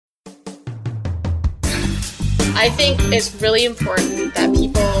I think it's really important that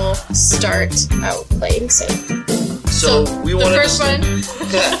people start out playing safe. So we want the first one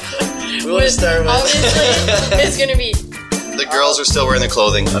we want to start with obviously it's going to be the girls are still wearing their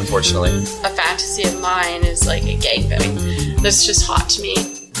clothing, unfortunately. a fantasy of mine is like a gangbang. That's just hot to me.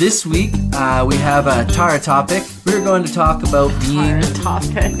 This week, we have a Tara topic. We're going to talk about being...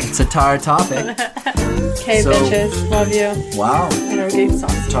 It's a Tara topic. Okay, bitches. Love you. Wow. I know we're getting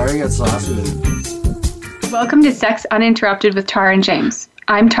saucy. Tara got saucy with it. Welcome to Sex Uninterrupted with Tara and James.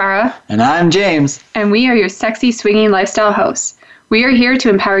 I'm Tara. And I'm James. And we are your sexy, swinging lifestyle hosts. We are here to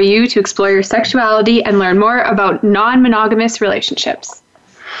empower you to explore your sexuality and learn more about non-monogamous relationships.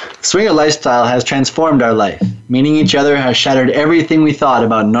 Swinger lifestyle has transformed our life. Meeting each other has shattered everything we thought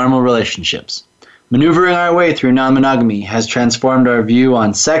about normal relationships. Maneuvering our way through non-monogamy has transformed our view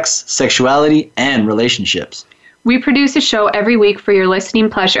on sex, sexuality, and relationships. We produce a show every week for your listening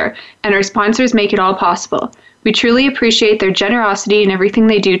pleasure, and our sponsors make it all possible. We truly appreciate their generosity and everything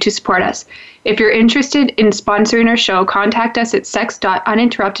they do to support us. If you're interested in sponsoring our show, contact us at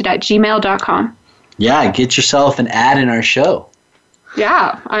sex.uninterrupted@gmail.com. Yeah, get yourself an ad in our show.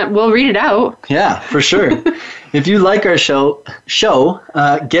 Yeah, we'll read it out. Yeah, for sure. If you like our show,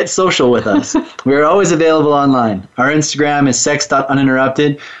 get social with us. We're always available online. Our Instagram is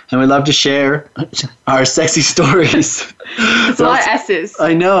sex.uninterrupted, and we love to share our sexy stories. It's a lot of S's.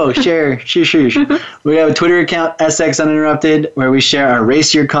 I know. Share. We have a Twitter account, SXUninterrupted, where we share our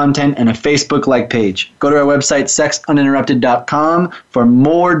racier content, and a Facebook-like page. Go to our website, sexuninterrupted.com, for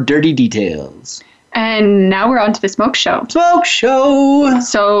more dirty details. And now we're on to the smoke show. Smoke show!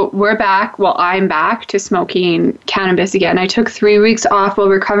 So we're back. Well, I'm back to smoking cannabis again. I took 3 weeks off while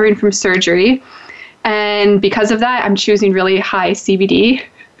recovering from surgery. And because of that, I'm choosing really high CBD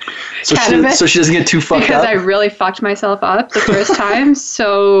cannabis. So she doesn't get too fucked because up? I really fucked myself up the first time.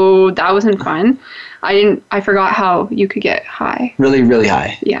 So that wasn't fun. I forgot how you could get high. Really, really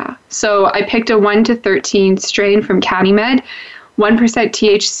high. Yeah. So I picked a 1 to 13 strain from CandyMed. 1%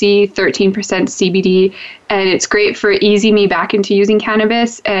 THC, 13% CBD, and it's great for easing me back into using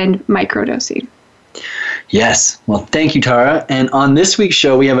cannabis and microdosing. Yes. Well, thank you, Tara. And on this week's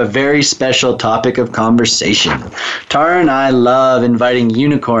show, we have a very special topic of conversation. Tara and I love inviting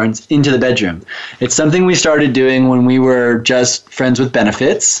unicorns into the bedroom. It's something we started doing when we were just friends with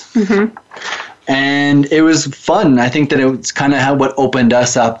benefits. Mm-hmm. And it was fun. I think that it was kind of what opened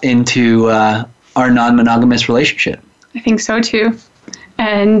us up into our non-monogamous relationship. I think so too.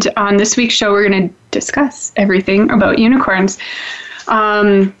 And on this week's show, we're going to discuss everything about unicorns.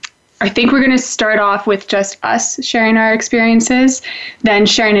 I think we're going to start off with just us sharing our experiences, then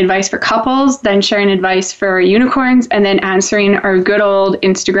sharing advice for couples, then sharing advice for unicorns, and then answering our good old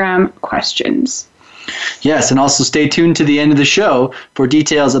Instagram questions. Yes, and also stay tuned to the end of the show for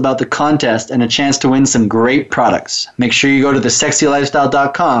details about the contest and a chance to win some great products. Make sure you go to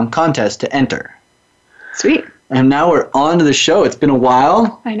thesexylifestyle.com contest to enter. Sweet. And now we're on to the show. It's been a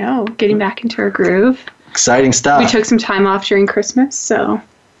while. I know, getting back into our groove. Exciting stuff. We took some time off during Christmas, so.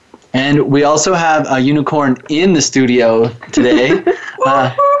 And we also have a unicorn in the studio today.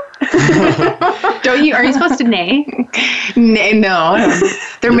 Are you supposed to neigh? No.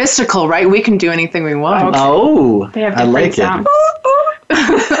 They're mystical, right? We can do anything we want. Oh, they have I like sounds. it.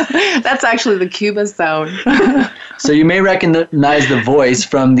 That's actually the Cuba sound. So you may recognize the voice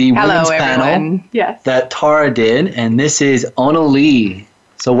from the women's panel that Tara did, and this is Ona Lee.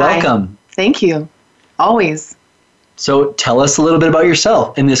 So welcome. Hi. Thank you. Always. So tell us a little bit about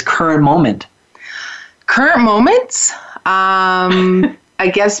yourself in this current moment. Current moment? I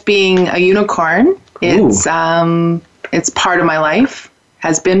guess being a unicorn. It's part of my life.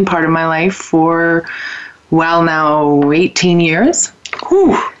 Has been part of my life for, now 18 years.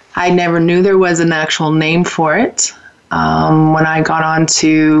 Whew. I never knew there was an actual name for it. When I got on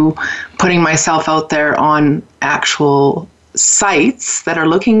to putting myself out there on actual sites that are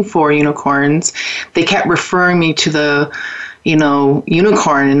looking for unicorns, they kept referring me to the,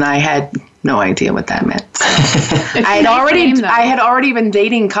 unicorn, and I had no idea what that meant. I had already been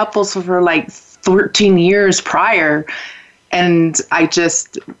dating couples for like 13 years prior, and I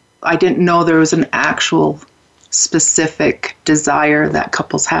didn't know there was an actual specific desire that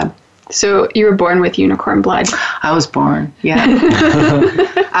couples had. So you were born with unicorn blood. I was born, yeah.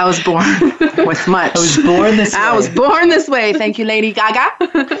 I was born with much. I was born this way. I was born this way. Thank you, Lady Gaga.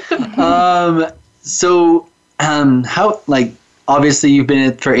 How, obviously you've been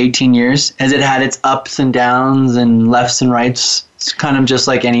in it for 18 years. Has it had its ups and downs and lefts and rights? It's kind of just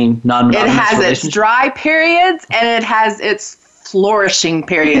like any non-monogamous relationship. It has its dry periods and it has its flourishing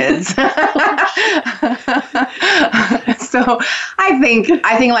periods. So I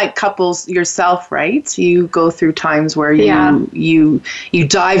think like couples yourself, right? You go through times where you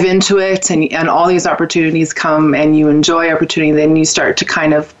dive into it and all these opportunities come and you enjoy opportunity, then you start to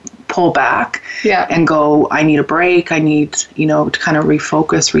kind of pull back and go, I need a break. I need, to kind of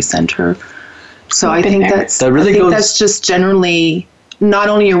refocus, recenter. So I think that's just generally not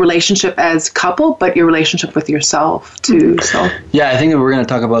only your relationship as couple, but your relationship with yourself too. So yeah, I think we're going to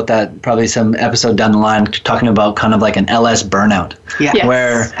talk about that probably some episode down the line, talking about kind of like an LS burnout. Yeah, yes,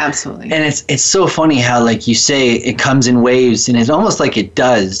 where absolutely. And it's so funny how, like you say, it comes in waves, and it's almost like it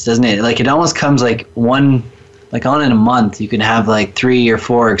does, doesn't it? Like it almost comes like on in a month, you can have like 3 or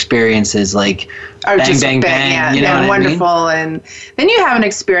 4 experiences, like bang, yeah, you know what wonderful. I mean? And then you have an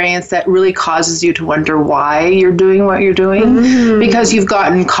experience that really causes you to wonder why you're doing what you're doing, because you've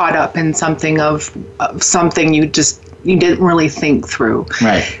gotten caught up in something of something you didn't really think through.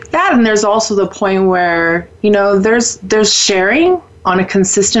 Right. That, and there's also the point where, there's sharing on a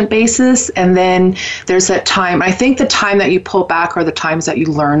consistent basis, and then there's that time. I think the time that you pull back are the times that you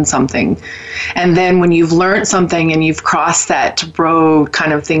learn something. And then when you've learned something and you've crossed that road,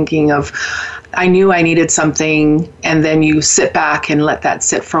 kind of thinking of, I knew I needed something, and then you sit back and let that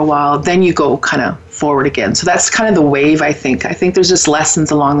sit for a while, then you go kind of forward again. So that's kind of the wave, I think. I think there's just lessons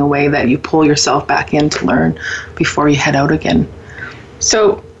along the way that you pull yourself back in to learn before you head out again.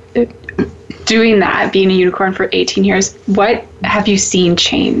 So doing that, being a unicorn for 18 years, what have you seen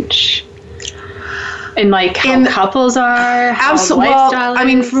change? And like how couples are, how lifestyle is? I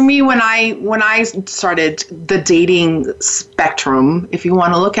mean, for me, when I started the dating spectrum, if you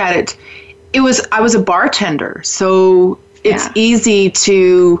want to look at it, I was a bartender, so it's easy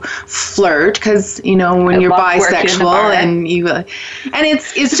to flirt because when you're bisexual and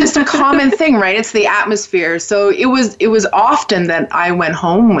it's just a common thing, right? It's the atmosphere. So it was often that I went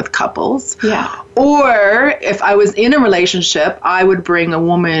home with couples. Yeah. Or if I was in a relationship, I would bring a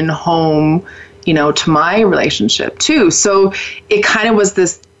woman home, to my relationship too. So it kind of was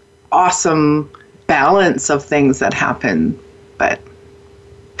this awesome balance of things that happened, but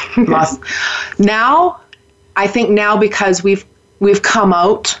I think now because we've come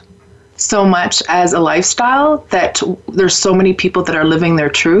out so much as a lifestyle that there's so many people that are living their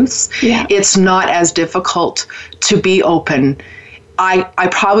truths. Yeah. It's not as difficult to be open. I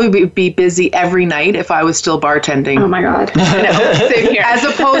probably would be busy every night if I was still bartending. Oh my God. Same here. As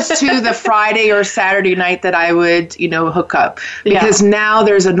opposed to the Friday or Saturday night that I would, hook up. Because now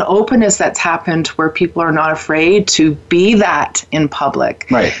there's an openness that's happened where people are not afraid to be that in public.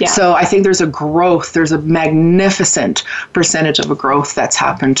 Right. Yeah. So I think there's a magnificent percentage of a growth that's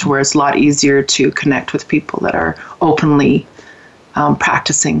happened to where it's a lot easier to connect with people that are openly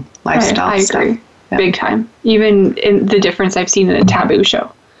practicing lifestyle I stuff. agree. Yeah. Big time. Even in the difference I've seen in a taboo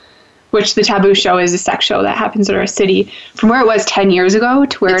show, which the taboo show is a sex show that happens in our city, from where it was 10 years ago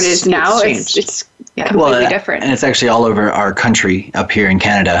to where it is now. It's completely different. And it's actually all over our country up here in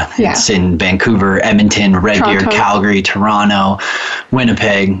Canada. Yeah. It's in Vancouver, Edmonton, Red Deer, Calgary, Toronto,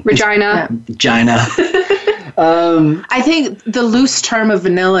 Winnipeg. Regina. I think the loose term of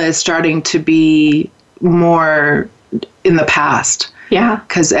vanilla is starting to be more in the past. Yeah.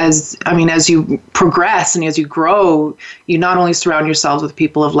 Because as you progress and as you grow, you not only surround yourselves with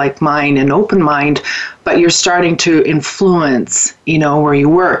people of like mind and open mind, but you're starting to influence, where you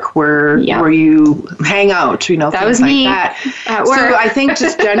work, where you hang out, that things was like me that. At work. So I think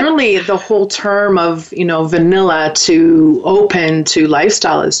just generally the whole term of, vanilla to open to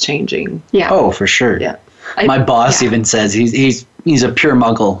lifestyle is changing. Yeah. Oh, for sure. Yeah. My boss even says he's a pure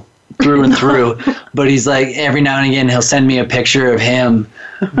muggle through and through, but he's like, every now and again he'll send me a picture of him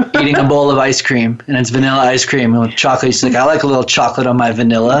eating a bowl of ice cream, and it's vanilla ice cream with chocolate. He's like, I like a little chocolate on my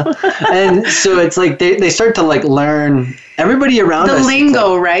vanilla. And so it's like they start to like learn everybody around the us.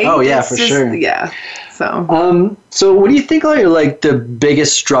 lingo, right? Oh yeah, for sure. Yeah. So so what do you think are like the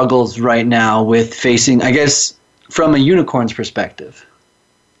biggest struggles right now with facing, I guess, from a unicorn's perspective?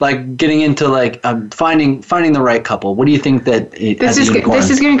 Like getting into like finding the right couple. What do you think that this is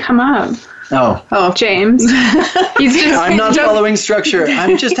going to come up? Oh, James. I'm not following structure.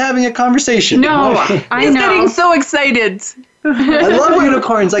 I'm just having a conversation. No, I know. He's getting so excited. I love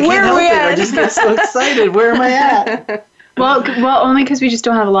unicorns. I can't help it. I just get so excited. Where am I at? Well, only because we just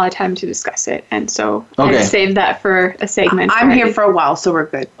don't have a lot of time to discuss it, and so I saved that for a segment. I'm here for a while, so we're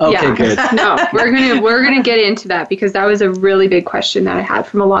good. Okay, good. No, we're gonna get into that because that was a really big question that I had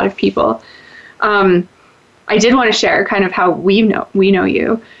from a lot of people. I did want to share kind of how we know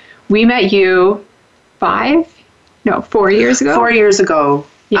you. We met you 4 years ago. 4 years ago.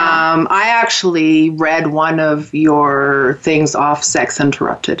 Yeah. I actually read one of your things off Sex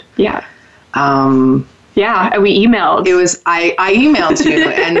Interrupted. Yeah. Yeah, we emailed. It was I emailed you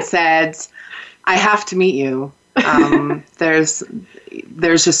and said, I have to meet you. There's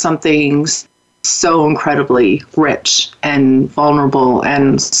just something so incredibly rich and vulnerable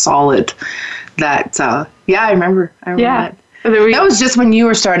and solid that I remember that. That was just when you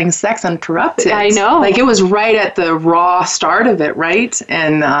were starting Sex Interrupted. I know. Like, it was right at the raw start of it, right?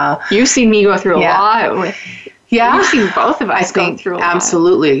 And you've seen me go through a lot with. Yeah, you've seen both of us go through a lot.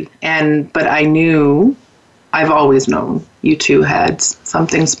 Absolutely. But I've always known you two had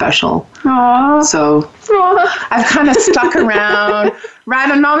something special. Aww. So I've kind of stuck around,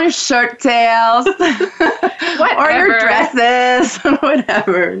 riding on your shirt tails, or your dresses,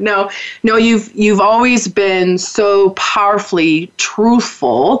 whatever. No, you've always been so powerfully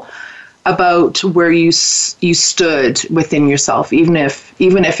truthful about where you stood within yourself, even if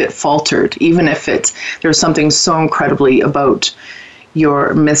it faltered, even if there's something so incredibly about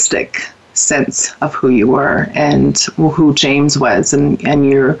your mystic sense of who you were and who James was, and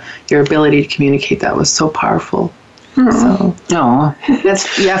your ability to communicate that was so powerful. So that's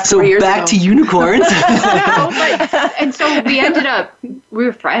 4 years back ago. to unicorns. And so we ended up, we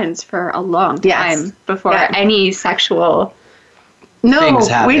were friends for a long time before any sexual things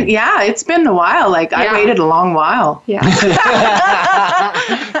happen. It's been a while. Like, I waited a long while. Yeah.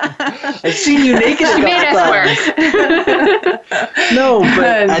 I've seen you naked. You made us work. No,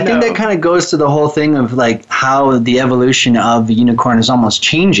 but I think that kind of goes to the whole thing of like how the evolution of the unicorn is almost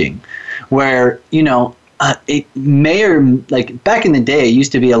changing, where, it may or like back in the day, it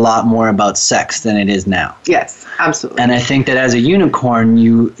used to be a lot more about sex than it is now. Yes, absolutely. And I think that as a unicorn,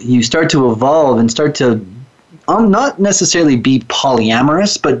 you start to evolve and start to not necessarily be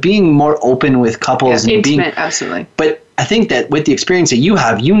polyamorous, but being more open with couples and intimate, absolutely. But I think that with the experience that you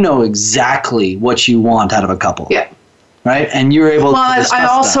have, you know exactly what you want out of a couple. Yeah. Right? And you're able to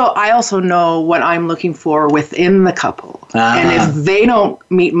discuss I also know what I'm looking for within the couple. And if they don't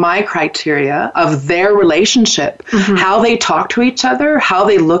meet my criteria of their relationship, how they talk to each other, how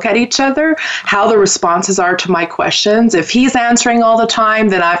they look at each other, how the responses are to my questions. If he's answering all the time,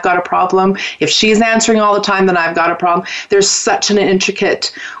 then I've got a problem. If she's answering all the time, then I've got a problem. There's such an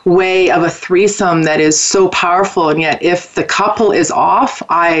intricate way of a threesome that is so powerful. And yet if the couple is off,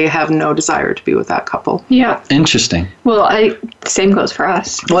 I have no desire to be with that couple. Yeah. Interesting. Well, same goes for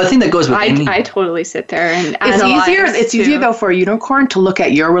us. Well, I think that goes with I totally sit there and It's easier though for a unicorn to look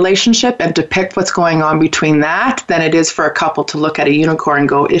at your relationship and depict what's going on between that than it is for a couple to look at a unicorn and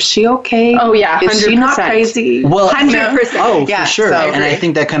go, is she okay? Oh yeah, 100%. Is she not crazy? Well, 100%. Oh, yeah, for sure. So, and I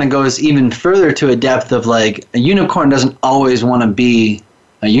think that kind of goes even further to a depth of like a unicorn doesn't always want to be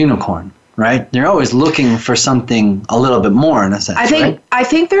a unicorn. Right? They're always looking for something a little bit more in a sense. I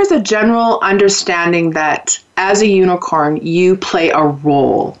think there's a general understanding that as a unicorn, you play a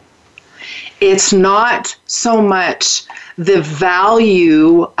role. It's not so much the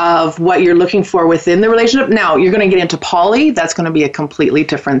value of what you're looking for within the relationship. Now, you're going to get into poly. That's going to be a completely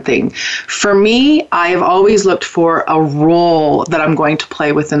different thing. For me, I have always looked for a role that I'm going to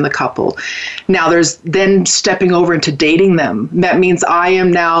play within the couple. Now, there's then stepping over into dating them. That means I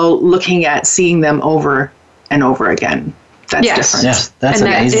am now looking at seeing them over and over again. That's different. Yes, that's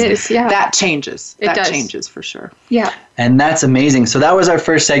amazing. That changes. It does. Changes for sure. Yeah. And that's amazing. So that was our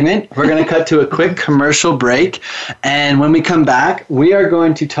first segment. We're going to cut to a quick commercial break. And when we come back, we are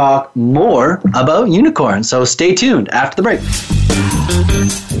going to talk more about unicorns. So stay tuned after the break.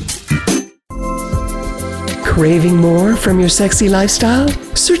 Craving more from your sexy lifestyle?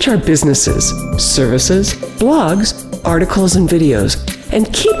 Search our businesses, services, blogs, articles, and videos,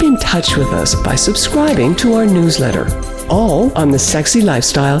 and keep in touch with us by subscribing to our newsletter, all on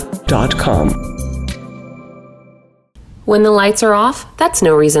thesexylifestyle.com. When the lights are off, that's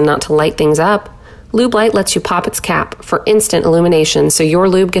no reason not to light things up. Lube Light lets you pop its cap for instant illumination so your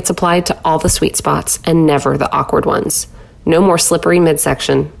lube gets applied to all the sweet spots and never the awkward ones. No more slippery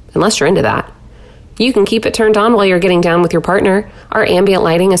midsection, unless you're into that. You can keep it turned on while you're getting down with your partner. Our ambient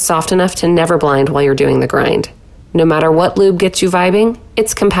lighting is soft enough to never blind while you're doing the grind. No matter what lube gets you vibing,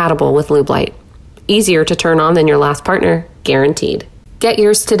 it's compatible with Lube Light. Easier to turn on than your last partner, guaranteed. Get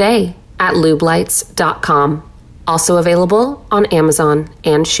yours today at lubelights.com. Also available on Amazon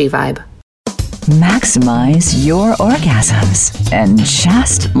and SheVibe. Maximize your orgasms and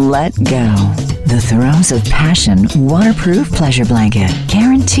just let go. The Throes of Passion waterproof pleasure blanket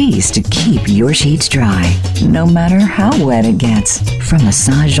guarantees to keep your sheets dry, no matter how wet it gets. From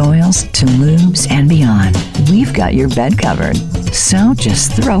massage oils to lubes and beyond, we've got your bed covered. So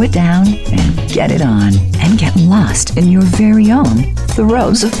just throw it down and get it on, and get lost in your very own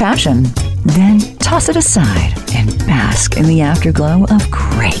Throes of Passion. Then toss it aside and bask in the afterglow of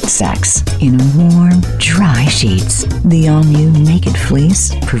great sex in warm, dry sheets. The all-new Naked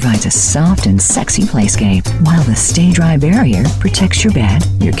Fleece provides a soft and sexy playscape, while the Stay Dry barrier protects your bed,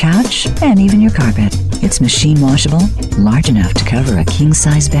 your couch, and even your carpet. It's machine washable, large enough to cover a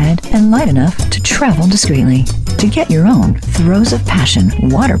king-size bed, and light enough to travel discreetly. To get your own Throes of Passion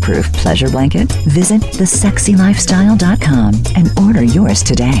waterproof pleasure blanket, visit thesexylifestyle.com and order yours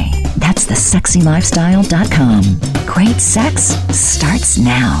today. That's thesexylifestyle.com. Great sex starts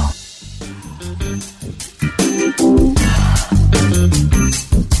now.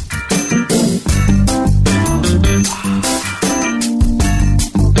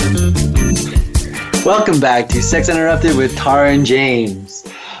 Welcome back to Sex Uninterrupted with Tara and James.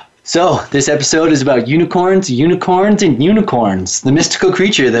 So, this episode is about unicorns, and unicorns, the mystical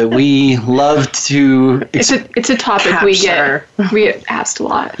creature that we love to... It's a topic we get asked a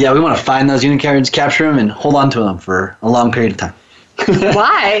lot. Yeah, we want to find those unicorns, capture them, and hold on to them for a long period of time.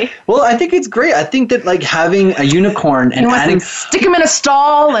 Why? Well, I think it's great. I think that having a unicorn and adding... stick them in a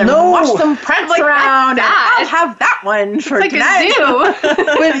stall and watch them prance around. I'll have that one for like tonight. A zoo.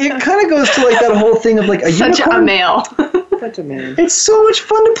 But it kind of goes to that whole thing of a unicorn. Such a male. Such a man. It's so much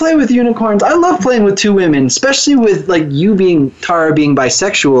fun to play with unicorns. I love playing with two women, especially with you being Tara being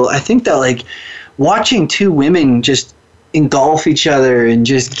bisexual. I think that watching two women just engulf each other and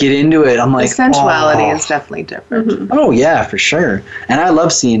just get into it. I'm like, the sensuality is definitely different. Mm-hmm. Oh yeah, for sure. And I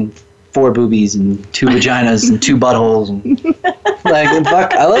love seeing 4 boobies and 2 vaginas and 2 buttholes and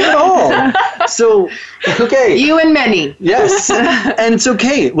fuck, I love it all. So, okay. You and many. Yes. And it's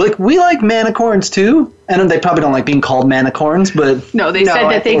okay. We like manicorns too. And they probably don't like being called manicorns, but... No, they said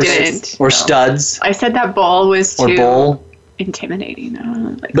that they didn't. Or studs. I said that bull was too... Or bull. Intimidating.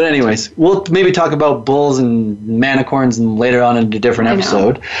 But anyways, we'll maybe talk about bulls and manicorns and later on in a different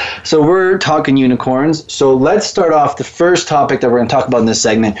episode. So we're talking unicorns. So let's start off the first topic that we're going to talk about in this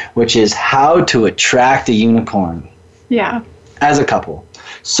segment, which is how to attract a unicorn. Yeah. As a couple.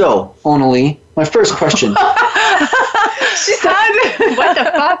 So, Onali, my first question. She said, what the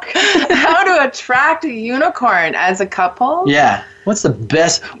fuck? How to attract a unicorn as a couple? Yeah. What's the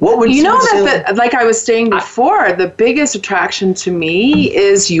best? What would you know that like I was saying before, the biggest attraction to me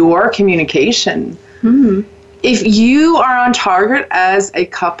is your communication. Mm-hmm. If you are on target as a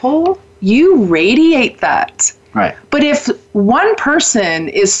couple, you radiate that. Right. But if one person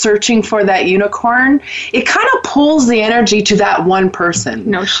is searching for that unicorn, it kind of pulls the energy to that one person.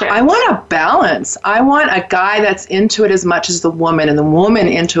 No shit. I want a balance. I want a guy that's into it as much as the woman and the woman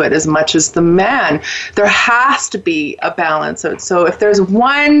into it as much as the man. There has to be a balance. So if there's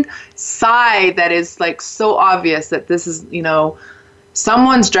one side that is so obvious that this is,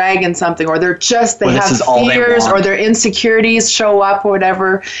 someone's dragging something, or they have fears, or their insecurities show up, or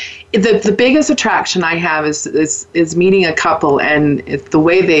whatever. The biggest attraction I have is meeting a couple, and it's the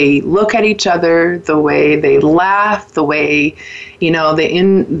way they look at each other, the way they laugh, the way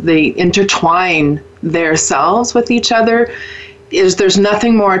they intertwine their selves with each other. There's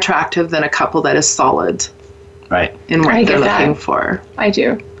nothing more attractive than a couple that is solid, right, in what they're looking for. I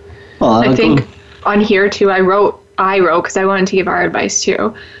do. Well, I think on here too, I wrote because I wanted to give our advice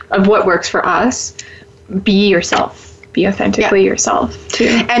too of what works for us. Be yourself. Be authentically yourself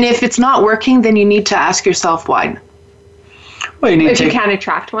too. And if it's not working, then you need to ask yourself why. Well, you can't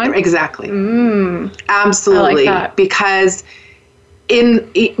attract one. Exactly. Absolutely. I like that. Because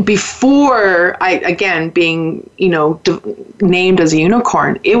before being named as a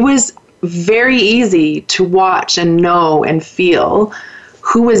unicorn, it was very easy to watch and know and feel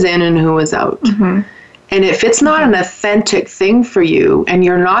who was in and who was out. Mm-hmm. And if it's not an authentic thing for you and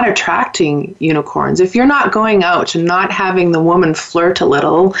you're not attracting unicorns, if you're not going out and not having the woman flirt a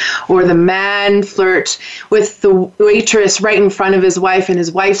little, or the man flirt with the waitress right in front of his wife and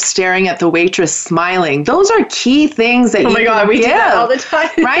his wife staring at the waitress smiling, those are key things that we do that all the time.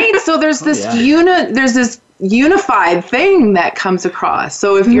 Right? So there's this unified thing that comes across.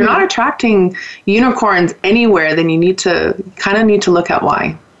 So if you're not attracting unicorns anywhere, then you need to look at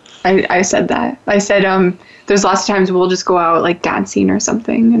why. I said that. I said, there's lots of times we'll just go out dancing or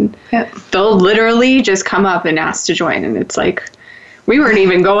something, and they'll literally just come up and ask to join. And it's we weren't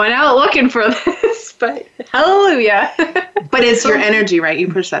even going out looking for this, but hallelujah. But it's your energy, right?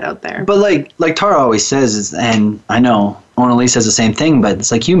 You push that out there. But like Tara always says, and I know Mona Lisa says the same thing, but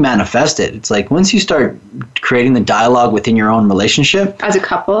it's like you manifest it. It's like once you start creating the dialogue within your own relationship As a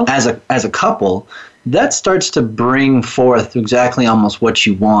couple. as a couple, that starts to bring forth exactly almost what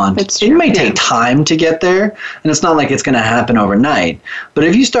you want. It's It true, may take time to get there, and it's not like it's going to happen overnight. But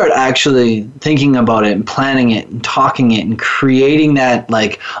if you start actually thinking about it and planning it and talking it and creating that,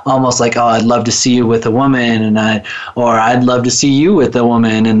 like almost like, oh, I'd love to see you with a woman, or I'd love to see you with a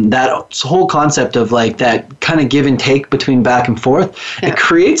woman, and that whole concept of like that kind of give and take between back and forth, it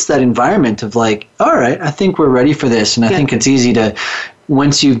creates that environment of like, all right, I think we're ready for this, and I think it's easy to.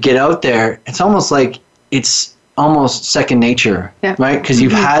 Once you get out there, it's almost like it's almost second nature, right? Because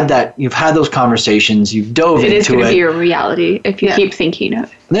you've had those conversations, you've dove into it. It is going to be your reality if you keep thinking of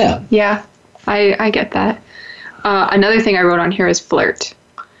it. Yeah. Yeah, I get that. Another thing I wrote on here is flirt.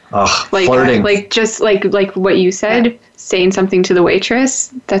 Ugh, Like, flirting. just like what you said, saying something to the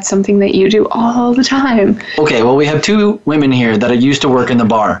waitress, that's something that you do all the time. Okay, well, we have two women here that used to work in the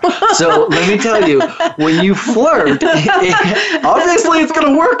bar. So let me tell you, when you flirt, obviously it's going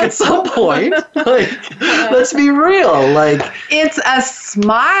to work at some point. Like, let's be real. Like, It's a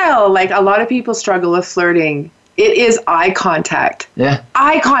smile. Like, a lot of people struggle with flirting. It is eye contact. yeah.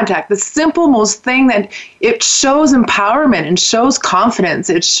 Eye contact, the simple most thing that it shows empowerment and shows confidence.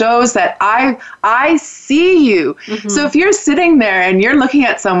 It shows that I see you. So if you're sitting there and you're looking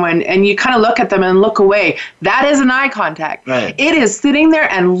at someone and you kind of look at them and look away, that is an eye contact. Right. It is sitting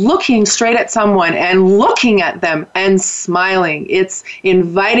there and looking straight at someone and looking at them and smiling. It's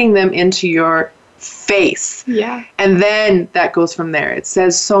inviting them into your face. Yeah. And then that goes from there. It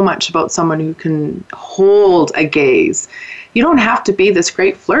says so much about someone who can hold a gaze. You don't have to be this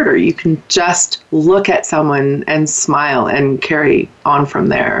great flirter. You can just look at someone and smile and carry on from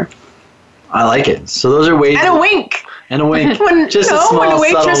there. I like it. So those are ways. And a wink. And a wink. When, Just you a know, small, when the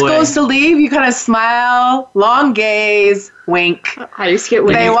waitress subtle goes wink. to leave, you kind of smile, long gaze, wink. I used to get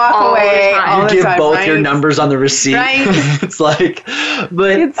winks They walk all away the time. all the Give time, both your right? numbers on the receipt. Right. It's like,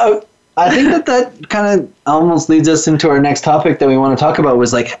 but It's- I think that kind of almost leads us into our next topic that we want to talk about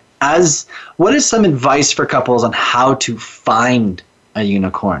was like, what is some advice for couples on how to find a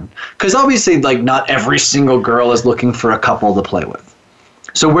unicorn? Because obviously, like, not every single girl is looking for a couple to play with.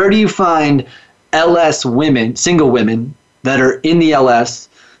 So where do you find LS women, single women that are in the LS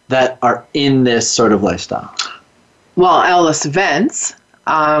that are in this sort of lifestyle? Well, LS events,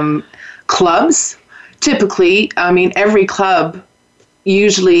 clubs. Typically, I mean, every club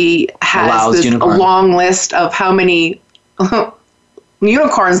usually has Allows this unicorn. long list of how many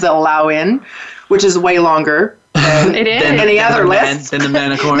unicorns they'll allow in, which is way longer than It is. any other list. Than the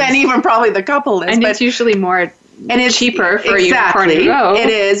manicorns. Than even probably the couple list. And but- it's usually more and it's cheaper for a unicorn to go. It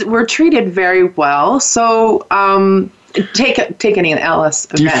is. We're treated very well. So take any LS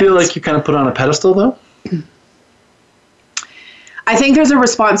event. Do you feel like you're kind of put on a pedestal, though? I think there's a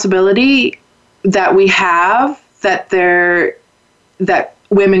responsibility that we have that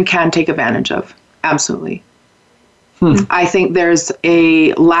women can take advantage of. Absolutely. I think there's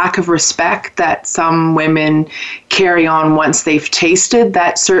a lack of respect that some women carry on once they've tasted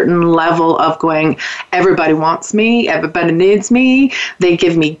that certain level of going, everybody wants me, everybody needs me, they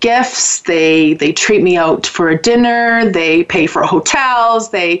give me gifts, they treat me out for a dinner, they pay for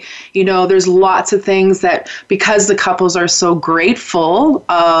hotels, there's lots of things that, because the couples are so grateful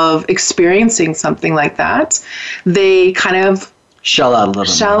of experiencing something like that, they kind of Shell out a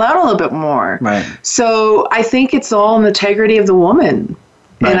little bit more. Right. So I think it's all in the integrity of the woman.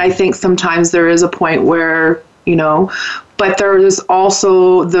 Right. And I think sometimes there is a point where, but there is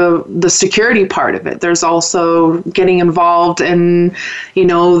also the security part of it. There's also getting involved in,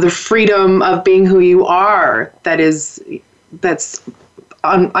 the freedom of being who you are. That's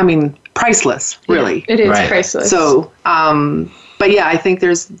priceless, really. Yeah, it is priceless. So, but yeah, I think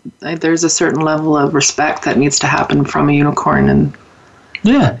there's a certain level of respect that needs to happen from a unicorn in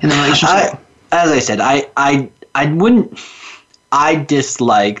the relationship. As I said, I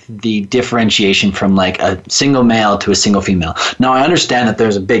dislike the differentiation from like a single male to a single female. Now I understand that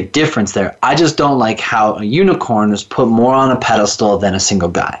there's a big difference there. I just don't like how a unicorn is put more on a pedestal than a single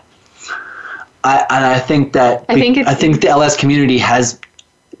guy. I think the LS community has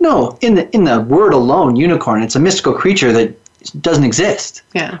in the word alone, unicorn, it's a mystical creature that doesn't exist.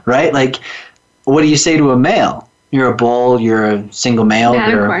 Yeah. Right? Like, what do you say to a male? You're a bull, you're a single male,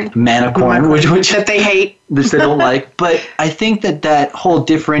 you're a manicorn, which that they hate. Which they don't like. But I think that whole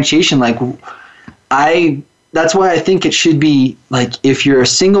differentiation, that's why I think it should be, like, if you're a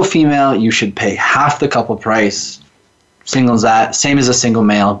single female, you should pay half the couple price same as a single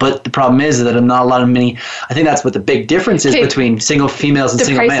male. But the problem is that not a lot of many. I think that's what the big difference is between single females and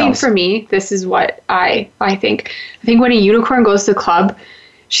single males. The pricing for me, this is what I think. I think when a unicorn goes to the club,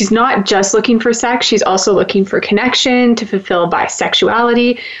 she's not just looking for sex. She's also looking for connection, to fulfill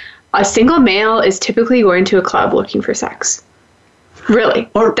bisexuality. A single male is typically going to a club looking for sex. Really.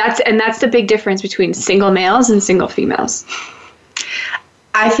 That's the big difference between single males and single females.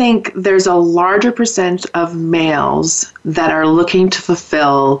 I think there's a larger percent of males that are looking to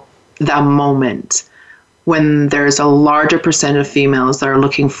fulfill the moment, when there's a larger percent of females that are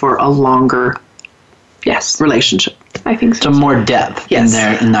looking for a longer relationship. I think so. So more depth in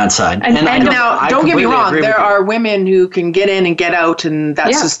that side. And now, don't get me wrong, there are women who can get in and get out, and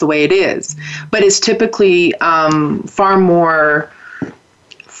that's just the way it is. But it's typically far more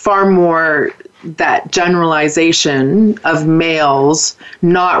that generalization of males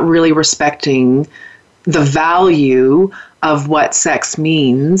not really respecting the value of what sex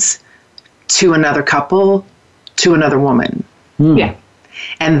means to another couple, to another woman. Yeah.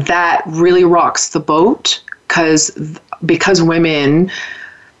 And that really rocks the boat, because women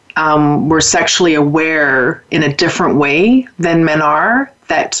were sexually aware in a different way than men are,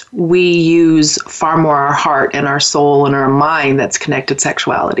 that we use far more our heart and our soul and our mind that's connected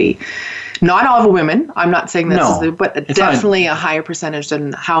sexuality. Not all the women, I'm not saying this, but definitely a higher percentage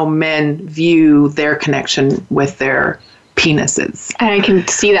than how men view their connection with their penises. And I can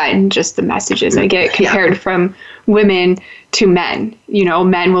see that in just the messages I get compared from women to men. You know,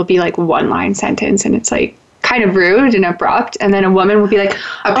 men will be like one-line sentence, and it's like kind of rude and abrupt, and then a woman will be like,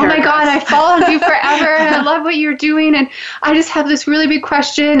 oh my God, I followed you forever and I love what you're doing, and I just have this really big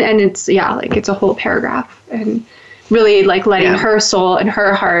question, and it's it's a whole paragraph, and really like letting her soul and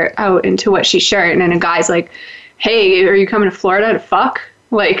her heart out into what she's sharing. And a guy's like, hey, are you coming to Florida to fuck?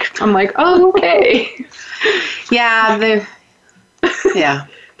 Like, I'm like, oh, okay.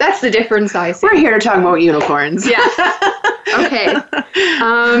 That's the difference I see. We're here to talk about unicorns. Yeah. Okay.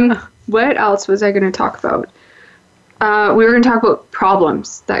 What else was I going to talk about? We were going to talk about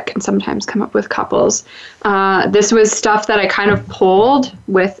problems that can sometimes come up with couples. This was stuff that I kind of polled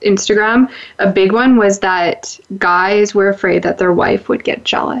with Instagram. A big one was that guys were afraid that their wife would get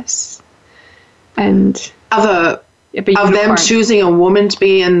jealous. And of them choosing a woman to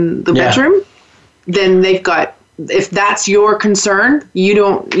be in the bedroom, then they've got, if that's your concern,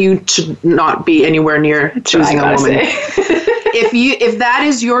 you should not be anywhere near choosing a woman. If that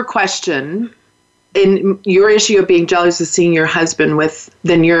is your question, and your issue of being jealous of seeing your husband with,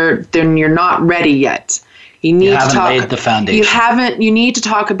 then you're not ready yet. You need to talk. Laid the foundation. You need to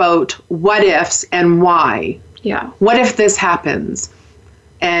talk about what ifs and why. Yeah. What if this happens?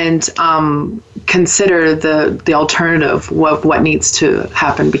 And consider the alternative of what needs to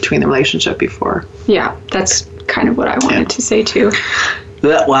happen between the relationship before. Yeah, that's kind of what I wanted to say too.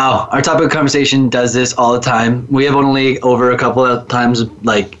 Wow, our topic of conversation does this all the time. We have only over a couple of times,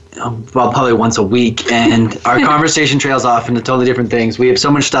 probably once a week, and our conversation trails off into totally different things. We have so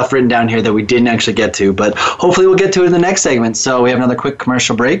much stuff written down here that we didn't actually get to, but hopefully we'll get to it in the next segment. So we have another quick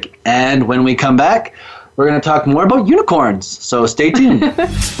commercial break, and when we come back, we're going to talk more about unicorns. So stay tuned.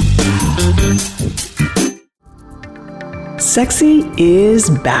 Sexy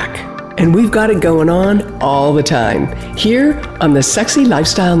is back, and we've got it going on all the time here on the Sexy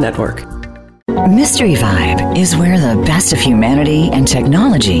Lifestyle Network. Mystery Vibe is where the best of humanity and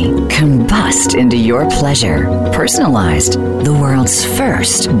technology combust into your pleasure. Personalized, the world's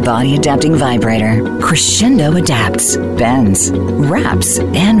first body-adapting vibrator. Crescendo adapts, bends, wraps,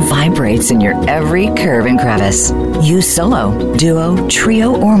 and vibrates in your every curve and crevice. Use solo, duo,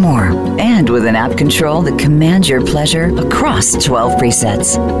 trio, or more. And with an app control that commands your pleasure across 12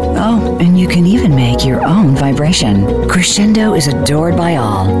 presets. Oh, and you can even make your own vibration. Crescendo is adored by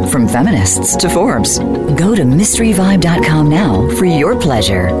all, from feminists to Forbes. Go to mysteryvibe.com now for your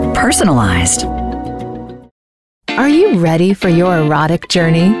pleasure. Personalized. Are you ready for your erotic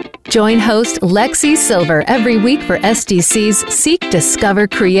journey? Join host Lexi Silver every week for SDC's Seek, Discover,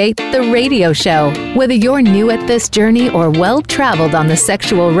 Create, the radio show. Whether you're new at this journey or well-traveled on the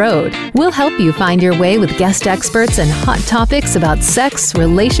sexual road, we'll help you find your way with guest experts and hot topics about sex,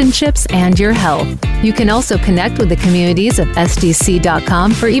 relationships, and your health. You can also connect with the communities of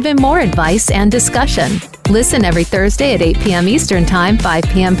SDC.com for even more advice and discussion. Listen every Thursday at 8 p.m. Eastern Time, 5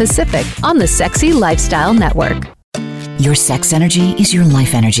 p.m. Pacific on the Sexy Lifestyle Network. Your sex energy is your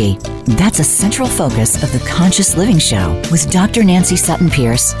life energy. That's a central focus of the Conscious Living Show with Dr. Nancy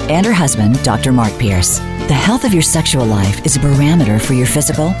Sutton-Pierce and her husband, Dr. Mark Pierce. The health of your sexual life is a barometer for your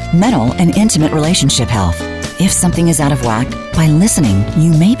physical, mental, and intimate relationship health. If something is out of whack, by listening,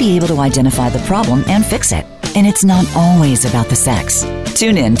 you may be able to identify the problem and fix it. And it's not always about the sex.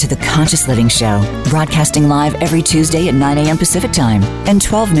 Tune in to The Conscious Living Show, broadcasting live every Tuesday at 9 a.m. Pacific Time and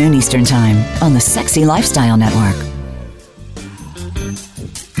 12 noon Eastern Time on the Sexy Lifestyle Network.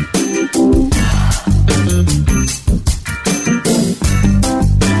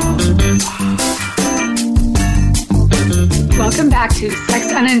 Welcome back to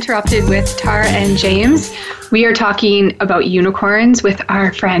Sex Uninterrupted with Tara and James. We are talking about unicorns with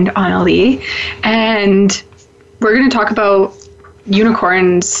our friend Annalie, and we're going to talk about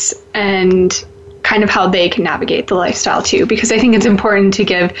unicorns and kind of how they can navigate the lifestyle too, because I think it's important to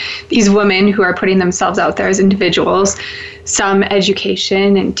give these women who are putting themselves out there as individuals some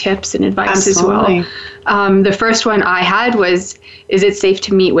education and tips and advice Absolutely. as well. The first one I had was, is it safe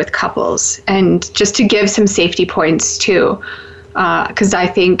to meet with couples? And just to give some safety points too, because I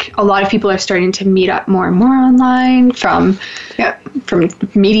think a lot of people are starting to meet up more and more online from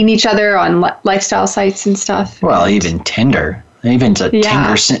meeting each other on lifestyle sites and stuff. Well, even Tinder.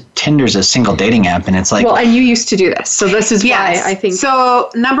 Tinder's a single dating app, and it's like... Well, and you used to do this, so this is why I think... So,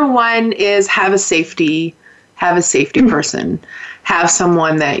 number one is have a safety person. Have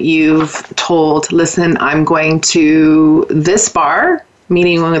someone that you've told, listen, I'm going to this bar,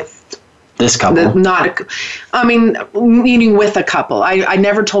 meeting with this couple. Meeting with a couple. I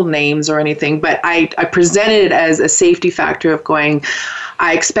never told names or anything, but I presented it as a safety factor of going,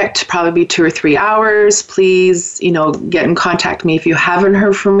 I expect to probably be 2 or 3 hours. Please, get in contact with me if you haven't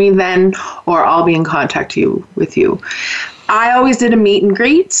heard from me then, or I'll be in contact with you. I always did a meet and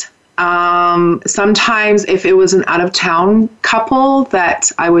greet. Sometimes if it was an out-of-town couple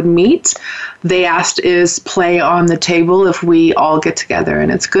that I would meet, they asked, is play on the table if we all get together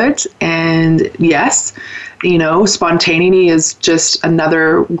and it's good? And yes, spontaneity is just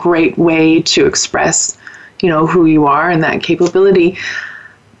another great way to express, who you are and that capability.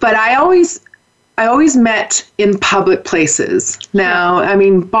 But I always met in public places. Now,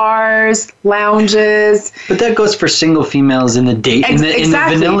 bars, lounges. But that goes for single females in the date, in the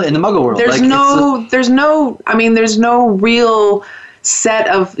vanilla, in the muggle world. There's no real set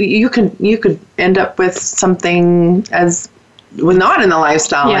of, you could end up with something as, well, not in the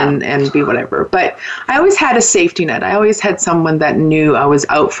lifestyle and be whatever. But I always had a safety net. I always had someone that knew I was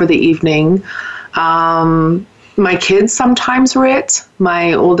out for the evening. My kids sometimes were it.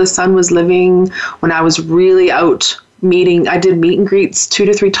 My oldest son was living when I was really out meeting. I did meet and greets 2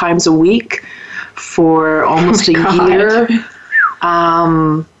 to 3 times a week for almost a year.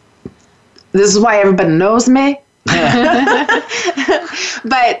 This is why everybody knows me.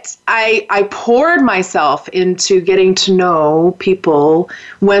 But I poured myself into getting to know people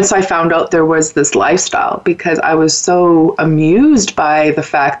once I found out there was this lifestyle, because I was so amused by the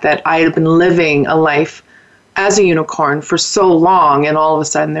fact that I had been living a life as a unicorn for so long, and all of a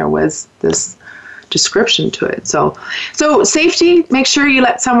sudden there was this description to it. So safety, make sure you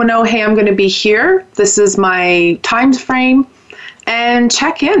let someone know, hey, I'm going to be here. This is my time frame. And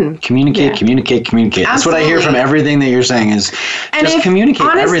check in. Communicate. Absolutely. That's what I hear from everything that you're saying is communicate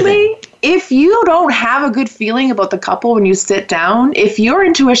everything. If you don't have a good feeling about the couple when you sit down, if your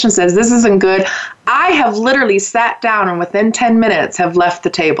intuition says this isn't good, I have literally sat down and within 10 minutes have left the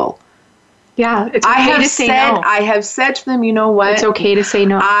table. Yeah, it's okay to say no. I have said to them, you know what? It's okay to say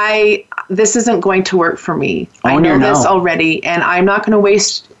no. This isn't going to work for me. I Own know your no. this already, and I'm not going to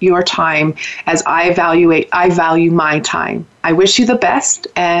waste your time as I value my time. I wish you the best,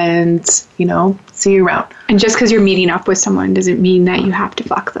 and, see you around. And just because you're meeting up with someone doesn't mean that you have to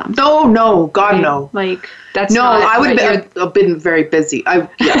fuck them. No, God, right? No. Like, that's no, not... I would have been very busy. I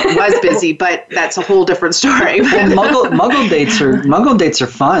was busy, but that's a whole different story. And muggle dates are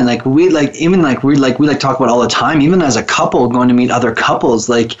fun. Like we like talk about all the time. Even as a couple going to meet other couples,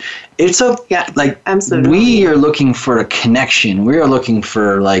 like absolutely. We are looking for a connection. We are looking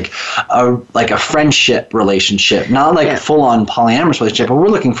for a friendship relationship, not like a full on polyamorous relationship. But we're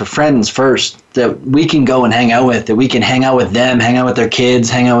looking for friends first that we can go and hang out with. That we can hang out with them, hang out with their kids,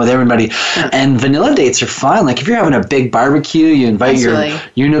 hang out with everybody. Yeah. And vanilla dates are fun. Like if you're having a big barbecue, you invite your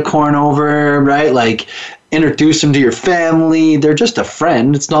unicorn over, right? Like introduce them to your family. They're just a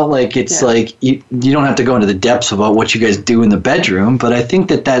friend. It's not like it's like you don't have to go into the depths about what you guys do in the bedroom. But I think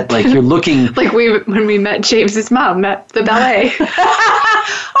that like you're looking like when we met James's mom at the ballet.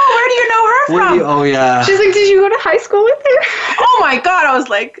 Oh, where do you know her from? Oh yeah. She's like, did you go to high school with her? Oh my God! I was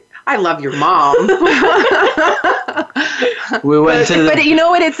like, I love your mom. We went to But you know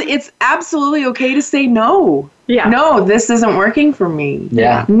what? It's absolutely okay to say no. Yeah. No, this isn't working for me.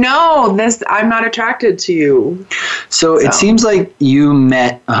 Yeah. No, I'm not attracted to you. So it seems like you've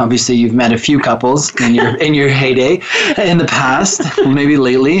met a few couples in your heyday in the past, maybe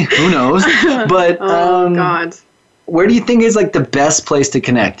lately, who knows? But God. Where do you think is like the best place to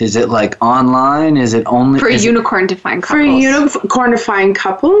connect? Is it like online? Is it only For a unicorn to find couples? For a unicorn to find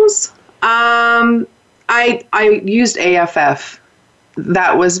couples, I used AFF.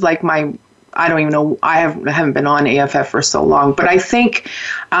 That was like I don't even know. I haven't been on AFF for so long, but I think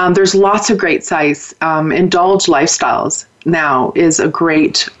there's lots of great sites. Indulge Lifestyles now is a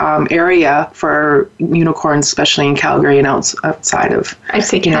great area for unicorns, especially in Calgary and outside of. I'd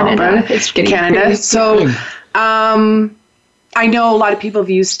say Canada. It's getting Canada. pretty So. I know a lot of people have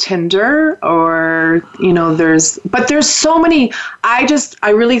used Tinder or, there's so many. I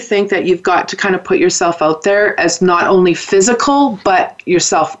really think that you've got to kind of put yourself out there as not only physical, but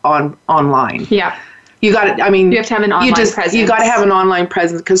yourself online. Yeah. You got to, you have to have an online presence. You got to have an online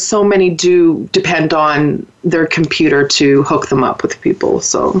presence because so many do depend on their computer to hook them up with people.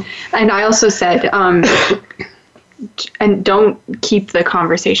 So, and I also said, and don't keep the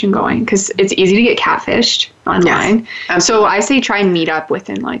conversation going because it's easy to get catfished online. Yes, so I say try and meet up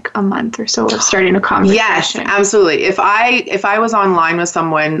within like a month or so of starting a conversation. Yes, absolutely. If I was online with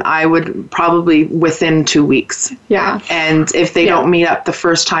someone, I would probably within 2 weeks. Yeah. And if they don't meet up the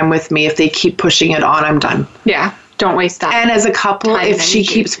first time with me, if they keep pushing it on, I'm done. Yeah. Don't waste that. And as a couple, if she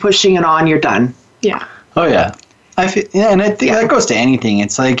keeps pushing it on, you're done. Yeah. Oh yeah. And I think that goes to anything.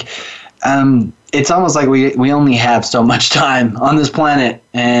 It's like it's almost like we only have so much time on this planet.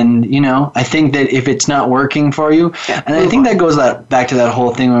 And, I think that if it's not working for you, and I think that goes back to that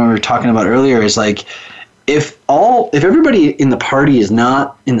whole thing when we were talking about earlier is like, if everybody in the party is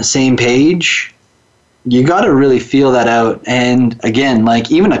not in the same page, you got to really feel that out. And again,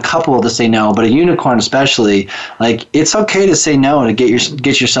 like even a couple to say no, but a unicorn especially, like it's okay to say no to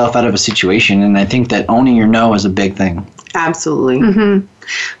get yourself out of a situation. And I think that owning your no is a big thing. Absolutely. Mm-hmm.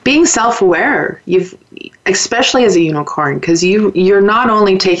 Being self-aware, especially as a unicorn, because you're not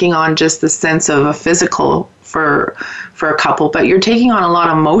only taking on just the sense of a physical for a couple, but you're taking on a lot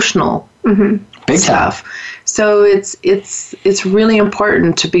of emotional big stuff. So it's really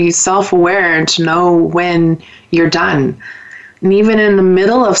important to be self-aware and to know when you're done. And even in the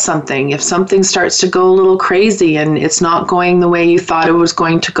middle of something, if something starts to go a little crazy and it's not going the way you thought it was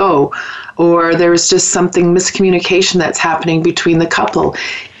going to go, or there's just something miscommunication that's happening between the couple,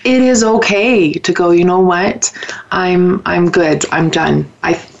 it is okay to go, you know what? I'm good. I'm done.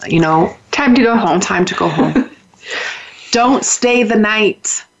 Time to go home. Time to go home. Don't stay the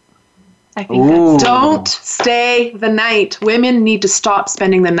night. I think Don't stay the night. Women need to stop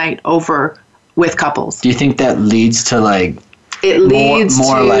spending the night over with couples. Do you think that leads to like it leads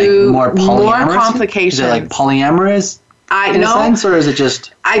more complications? Is it like polyamorous in a sense, or is it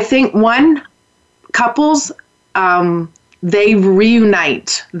just? I think couples they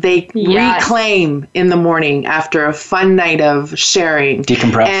reunite, they reclaim in the morning after a fun night of sharing,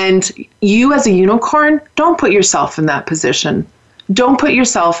 decompress. And you as a unicorn, don't put yourself in that position. Don't put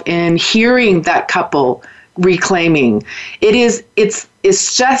yourself in hearing that couple reclaiming.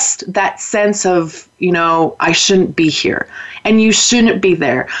 It's just that sense of, I shouldn't be here and you shouldn't be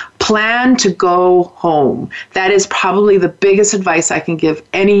there. Plan to go home. That is probably the biggest advice I can give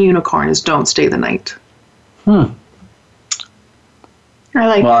any unicorn is don't stay the night.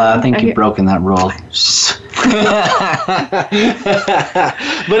 I think you've broken that rule.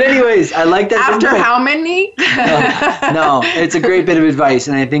 But anyways, I like that. After how many? No, it's a great bit of advice,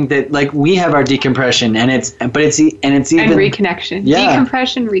 and I think that like we have our decompression, and it's even reconnection. Yeah.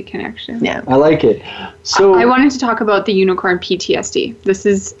 Decompression, reconnection. Yeah, I like it. So I wanted to talk about the unicorn PTSD. This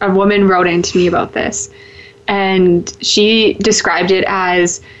is a woman wrote into me about this, and she described it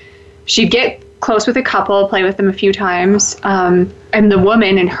as she'd get close with a couple, play with them a few times, and the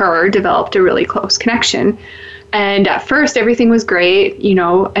woman and her developed a really close connection. And at first everything was great,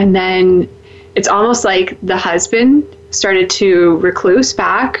 and then it's almost like the husband started to recluse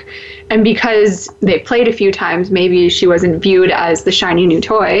back, and because they played a few times, maybe she wasn't viewed as the shiny new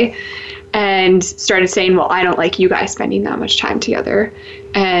toy, and started saying, well, I don't like you guys spending that much time together,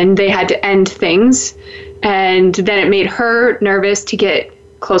 and they had to end things. And then it made her nervous to get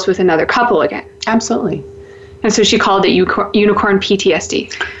close with another couple again. Absolutely. And so she called it unicorn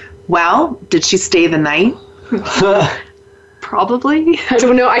PTSD. Well, did she stay the night? Probably. I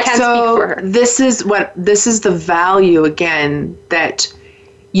don't know. I can't speak for her. This is the value again that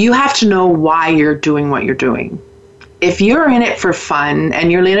you have to know why you're doing what you're doing. if you're in it for fun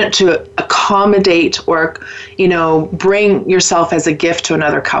and you're in it to accommodate or, bring yourself as a gift to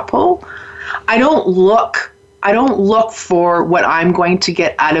another couple, I don't look for what I'm going to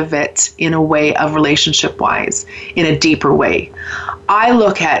get out of it in a way of relationship-wise, in a deeper way. I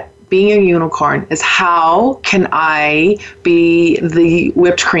look at being a unicorn as how can I be the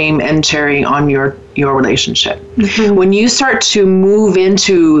whipped cream and cherry on your relationship. Mm-hmm. When you start to move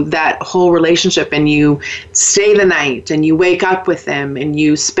into that whole relationship and you stay the night and you wake up with them and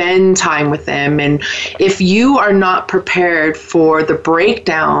you spend time with them, and if you are not prepared for the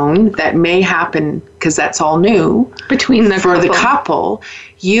breakdown that may happen, because that's all new between the couple,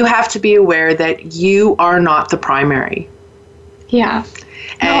 you have to be aware that you are not the primary. Yeah.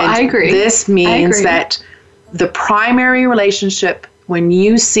 And I agree. This means that the primary relationship, when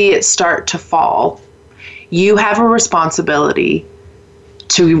you see it start to fall, you have a responsibility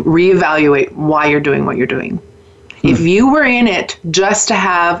to reevaluate why you're doing what you're doing. If you were in it just to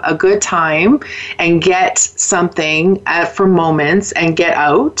have a good time and get something for moments and get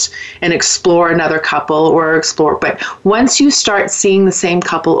out and explore another couple but once you start seeing the same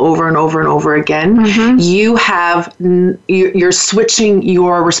couple over and over and over again, you're switching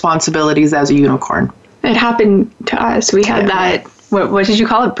your responsibilities as a unicorn. It happened to us. We had that, what did you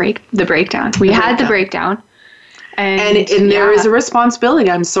call it? The breakdown. We had the breakdown. And there is a responsibility.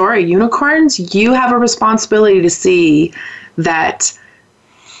 I'm sorry, unicorns, you have a responsibility to see that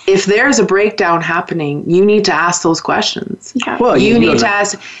if there's a breakdown happening, you need to ask those questions. Yeah. Well, you need to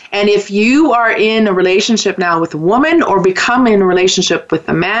ask. And if you are in a relationship now with a woman or become in a relationship with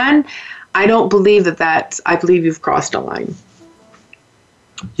a man, I don't believe I believe you've crossed a line.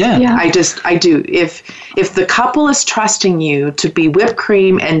 Yeah. I do. If the couple is trusting you to be whipped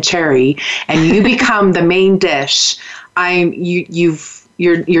cream and cherry, and you become the main dish,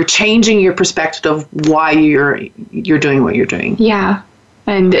 you're changing your perspective of why you're doing what you're doing. Yeah,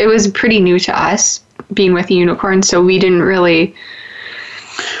 and it was pretty new to us being with a unicorn, so we didn't really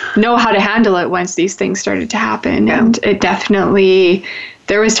know how to handle it once these things started to happen, and it definitely.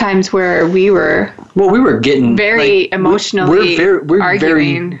 There was times where we were getting very emotionally we're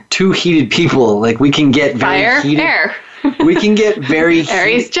arguing. Very two heated people. Like we can get very heated. Air. We can get very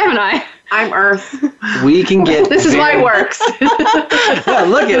Aries, Gemini. I'm Earth. We can get. This is why it works. Yeah,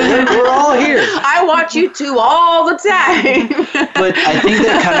 look at it. We're all here. I watch you two all the time. But I think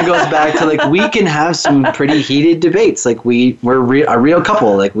that kind of goes back to like we can have some pretty heated debates. Like we're a real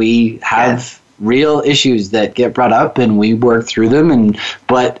couple. Like we have. Real issues that get brought up and we work through them,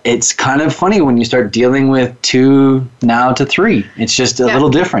 but it's kind of funny when you start dealing with 2 now to 3. It's just a little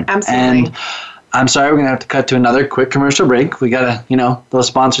different. Absolutely. And I'm sorry, we're gonna have to cut to another quick commercial break. We gotta, those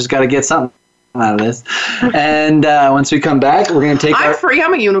sponsors gotta get something out of this. And once we come back, we're gonna take I'm free,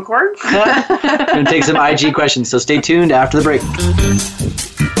 I'm a unicorn. We're gonna take some IG questions, so stay tuned after the break.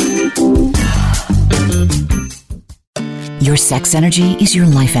 Your sex energy is your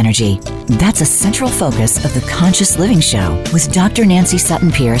life energy. That's a central focus of the Conscious Living Show with Dr. Nancy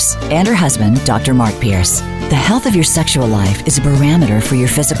Sutton-Pierce and her husband, Dr. Mark Pierce. The health of your sexual life is a barometer for your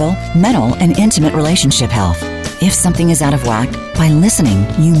physical, mental, and intimate relationship health. If something is out of whack, by listening,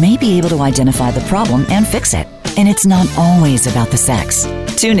 you may be able to identify the problem and fix it. And it's not always about the sex.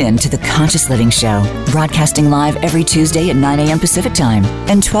 Tune in to the Conscious Living Show, broadcasting live every Tuesday at 9 a.m. Pacific Time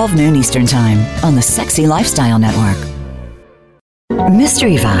and 12 noon Eastern Time on the Sexy Lifestyle Network.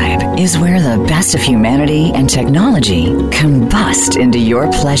 Mystery Vibe is where the best of humanity and technology combust into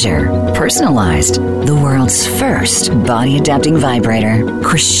your pleasure. Personalized, the world's first body-adapting vibrator.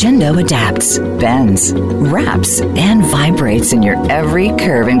 Crescendo adapts, bends, wraps, and vibrates in your every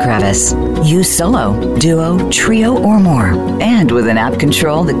curve and crevice. Use solo, duo, trio, or more. And with an app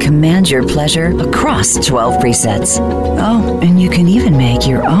control that commands your pleasure across 12 presets. Oh, and you can even make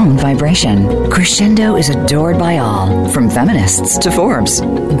your own vibration. Crescendo is adored by all, from feminists to Forbes.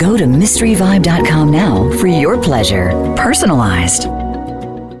 Go to mysteryvibe.com now for your pleasure. Personalized.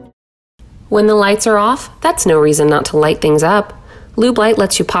 When the lights are off, that's no reason not to light things up. Lube Light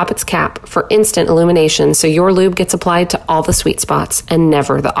lets you pop its cap for instant illumination so your lube gets applied to all the sweet spots and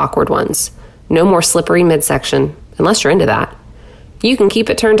never the awkward ones. No more slippery midsection, unless you're into that. You can keep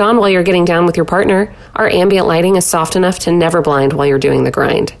it turned on while you're getting down with your partner. Our ambient lighting is soft enough to never blind while you're doing the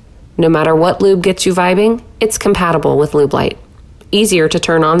grind. No matter what lube gets you vibing, it's compatible with Lube Light. Easier to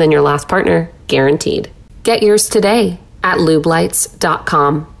turn on than your last partner, guaranteed. Get yours today at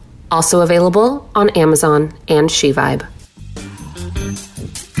lubelights.com. Also available on Amazon and SheVibe.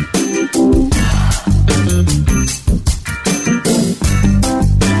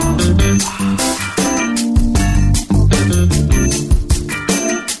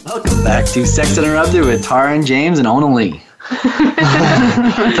 Welcome back back to Sex Interrupted with Tara and James and Ona Lee.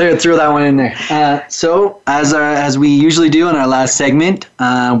 Throw that one in there. So, as we usually do in our last segment,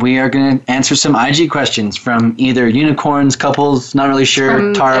 we are going to answer some IG questions from either unicorns, couples, not really sure.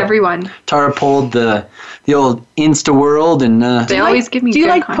 From everyone. Tara pulled the old Insta world, and they always give me. Do you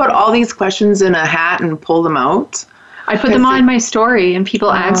good like content. put all these questions in a hat and pull them out? I put them on my story, and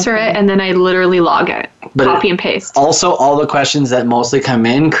people answer it, and then I literally log it, copy and paste. Also, all the questions that mostly come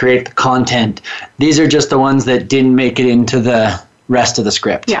in create the content. These are just the ones that didn't make it into the rest of the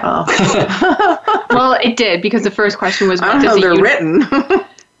script. Yeah. Well, it did, because the first question was, I don't know they're written.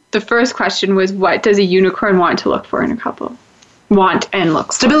 The first question was, what does a unicorn want to look for in a couple? Want and look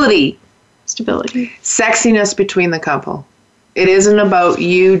for. Stability. Sexiness between the couple. It isn't about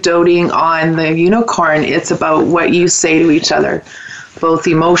you doting on the unicorn. It's about what you say to each other, both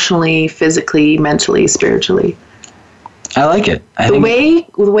emotionally, physically, mentally, spiritually. I like it. The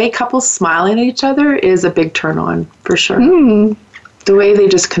way couples smile at each other is a big turn on, for sure. The way they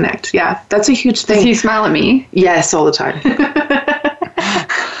just connect. Yeah, that's a huge thing. Does he smile at me? Yes, all the time.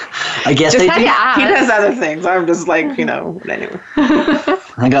 I guess just they do. He does other things. I'm just like, anyway.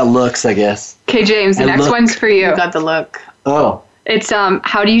 I got looks, I guess. Okay, James, the next one's for you. You got the look. Oh. It's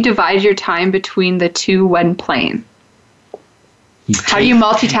how do you divide your time between the two when playing? How do you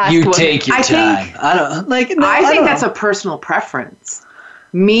multitask? You take your time. I think that's a personal preference.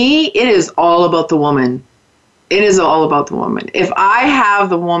 Me, it is all about the woman. It is all about the woman. If I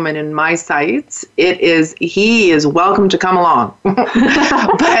have the woman in my sights, he is welcome to come along. But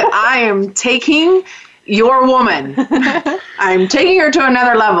I am taking your woman. I'm taking her to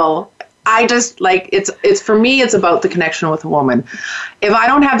another level. I just it's for me, it's about the connection with a woman. If I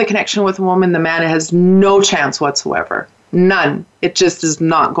don't have the connection with a woman, the man has no chance whatsoever. None. It just is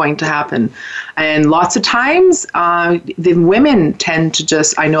not going to happen. And lots of times, the women tend to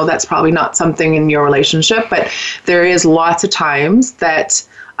just, I know that's probably not something in your relationship, but there is lots of times that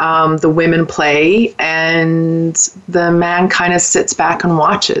the women play and the man kind of sits back and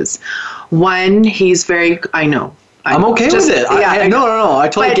watches. One, he's very, I know. I'm okay with it. Yeah, no. I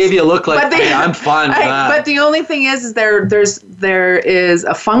totally gave you a look like, hey, I'm fine with that. But the only thing is there is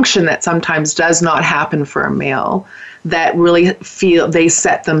a function that sometimes does not happen for a male that really feel they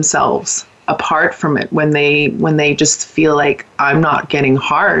set themselves apart from it when they just feel like, I'm not getting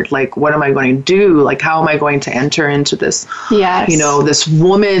hard. Like, what am I going to do? Like, how am I going to enter into this, this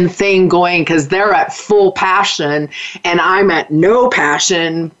woman thing going, because they're at full passion and I'm at no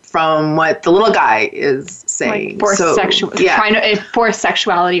passion from what the little guy is saying. Trying to force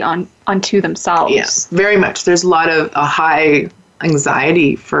sexuality onto themselves. Yes, very much. There's a lot of high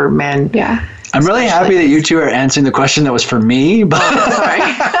anxiety for men. Yeah. I'm really happy that you two are answering the question that was for me, but sorry.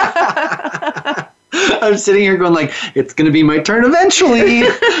 I'm sitting here going like, it's going to be my turn eventually.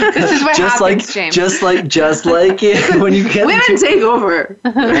 This is what happens, James. Just like it when you get women take over.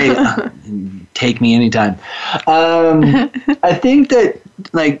 Hey, take me anytime. I think that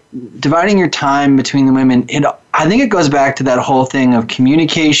dividing your time between the women, I think it goes back to that whole thing of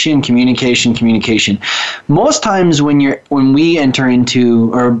communication. Most times when we enter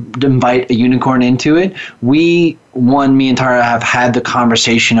into or invite a unicorn into it, me and Tara have had the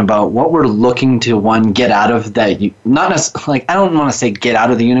conversation about what we're looking to get out of that. Not necessarily, I don't want to say get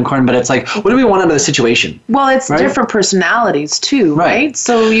out of the unicorn, but it's like, what do we want out of the situation? Well, it's different personalities too, right?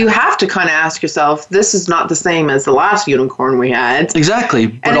 So you have to kind of ask yourself, this is not the same as the last unicorn we had.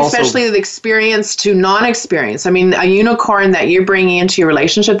 Exactly. And especially the experience to non-experience. I mean, a unicorn that you're bringing into your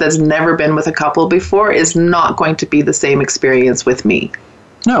relationship that's never been with a couple before is not going to be the same experience with me.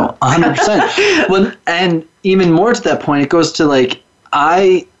 No, 100%. Well, and even more to that point, it goes to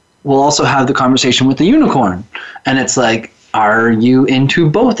I will also have the conversation with the unicorn. And it's like, are you into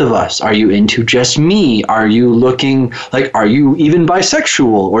both of us? Are you into just me? Are you looking are you even bisexual,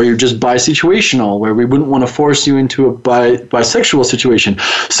 or you're just bisituational, where we wouldn't want to force you into a bisexual situation?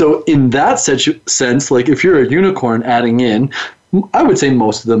 So in that sense, if you're a unicorn adding in, I would say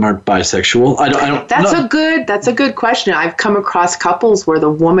most of them are bisexual. I don't. That's a good question. I've come across couples where the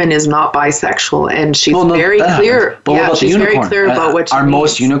woman is not bisexual, and she's very clear. She's very clear about what she means. Are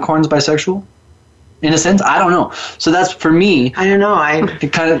most unicorns bisexual? In a sense, I don't know. So that's for me. I don't know.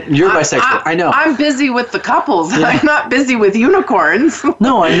 You're bisexual. I know. I'm busy with the couples. Yeah. I'm not busy with unicorns.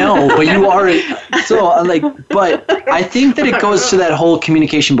 No, I know, but you are. So but I think that it goes to that whole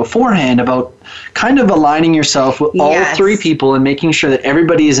communication beforehand about kind of aligning yourself with all three people and making sure that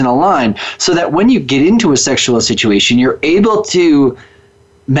everybody is in a line, so that when you get into a sexual situation, you're able to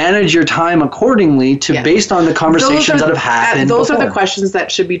manage your time accordingly based on the conversations that have happened. Those before. are the questions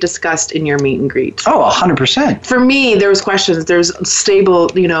that should be discussed in your meet and greet. Oh, 100%. For me, there's questions. There's stable.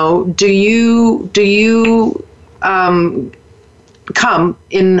 Do you come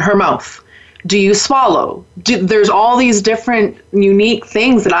in her mouth? Do you swallow? There's all these different unique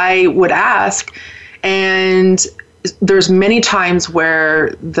things that I would ask, and there's many times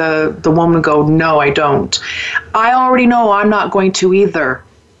where the woman would go, no, I don't. I already know I'm not going to either.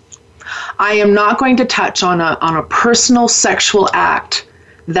 I am not going to touch on a personal sexual act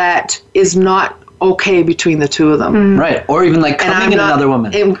that is not okay between the two of them. Right. Or even like coming in another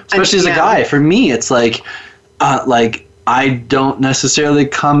woman. Especially as a guy. For me, it's like I don't necessarily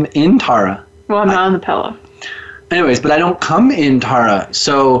come in Tara. Well, I'm not on the pillow. Anyways, but I don't come in Tara.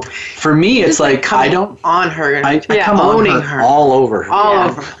 So for me, it's like I don't on her. I come owning on her. all over her. All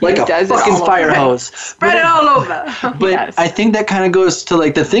over. Like a fucking fire hose. Spread it all over. But I think that kind of goes to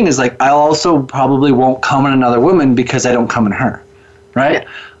like the thing is like I also probably won't come in another woman because I don't come in her. Right? Yeah.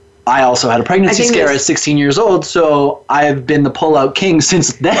 I also had a pregnancy scare at 16 years old, so I've been the pullout king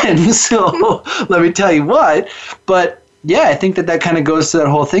since then. So let me tell you what. But yeah, I think that kind of goes to that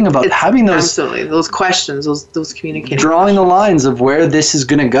whole thing about having those absolutely those questions, those communicating, drawing the lines of where this is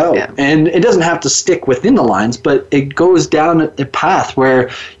going to go, and it doesn't have to stick within the lines, but it goes down a path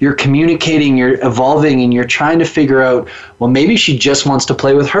where you're communicating, you're evolving, and you're trying to figure out. Well, maybe she just wants to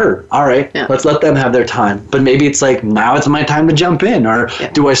play with her. All right, let's let them have their time. But maybe it's like now it's my time to jump in, or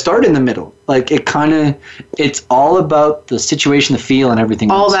do I start in the middle? Like it's all about the situation, the feel, and everything.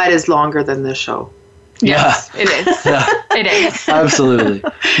 All else. that is longer than this show. Yes, it is. It is. Absolutely.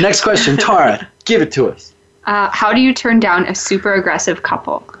 Next question, Tara, give it to us. How do you turn down a super aggressive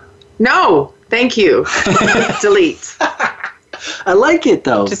couple? No, thank you. Delete. I like it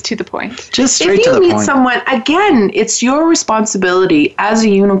though. Just to the point. Just straight to the point. If you meet someone, again, it's your responsibility as a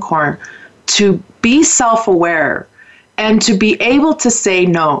unicorn to be self-aware and to be able to say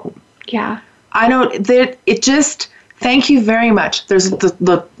no. Yeah. I know that it just. Thank you very much. There's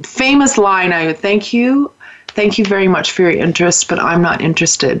the famous line, I would thank you very much for your interest, but I'm not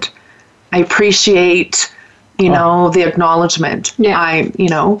interested. I appreciate, the acknowledgement. Yeah. I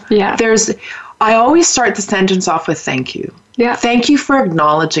always start the sentence off with thank you. Yeah. Thank you for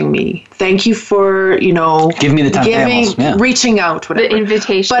acknowledging me. Thank you for, give me the time reaching out, whatever. The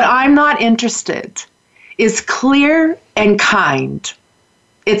invitation. But I'm not interested. Is clear and kind.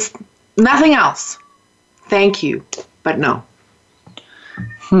 It's nothing else. Thank you. But no.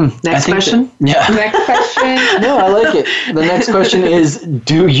 Next question? Next question. No, I like it. The next question is,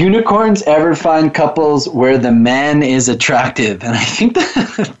 do unicorns ever find couples where the man is attractive? And I think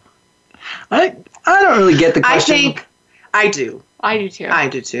that I don't really get the question. I think I do. I do too. I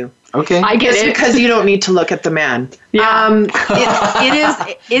do too. Okay. I get it because you don't need to look at the man. Yeah.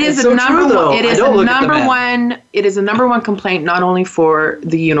 It is a number one. It is a number one complaint not only for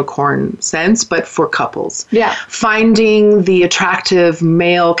the unicorn sense but for couples. Yeah. Finding the attractive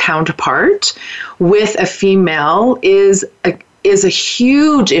male counterpart with a female is a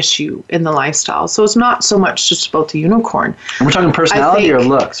huge issue in the lifestyle. So it's not so much just about the unicorn. And we're talking personality or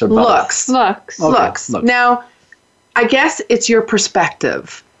looks or both? Looks. Now, I guess it's your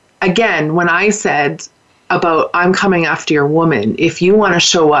perspective. Again, when I said about I'm coming after your woman, if you want to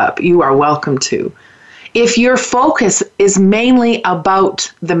show up, you are welcome to. If your focus is mainly about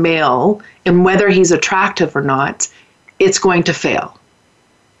the male and whether he's attractive or not, it's going to fail.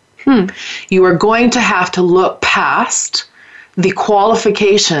 You are going to have to look past the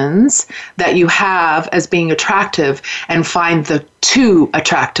qualifications that you have as being attractive and find the two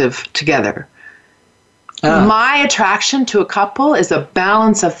attractive together. My attraction to a couple is a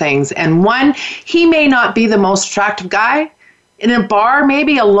balance of things. And one, he may not be the most attractive guy. In a bar,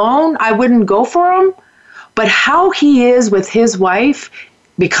 maybe alone, I wouldn't go for him. But how he is with his wife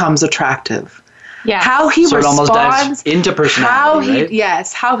becomes attractive. Yeah. How he so responds. It almost dives into personality, right?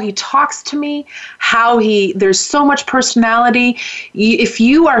 Yes, how he talks to me, there's so much personality. If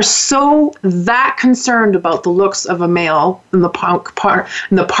you are so that concerned about the looks of a male and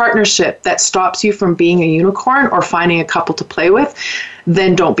the partnership that stops you from being a unicorn or finding a couple to play with,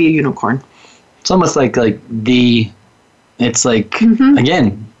 then don't be a unicorn. It's almost like again,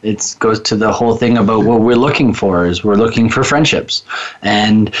 it goes to the whole thing about what we're looking for is we're looking for friendships.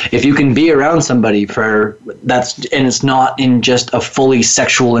 And if you can be around somebody and it's not in just a fully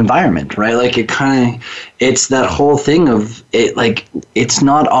sexual environment, right? Like it's that whole thing of it, like, it's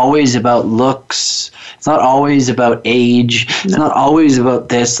not always about looks. It's not always about age. It's not always about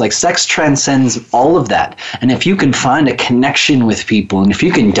this. Like, sex transcends all of that. And if you can find a connection with people, and if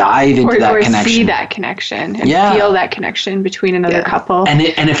you can dive into that connection. Or see that connection and feel that connection between another couple. And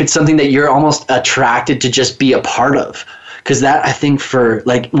if it's something that you're almost attracted to just be a part of. Because that, I think, for,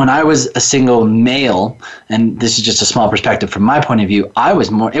 like, when I was a single male, and this is just a small perspective from my point of view, it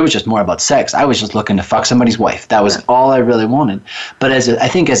was just more about sex. I was just looking to fuck somebody's wife. That was all I really wanted. But I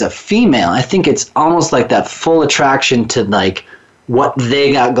think as a female, I think it's almost like that full attraction to, like, what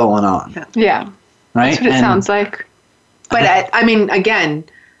they got going on. Yeah. Right? That's what it sounds like. But I mean, again,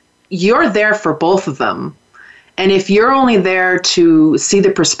 you're there for both of them. And if you're only there to see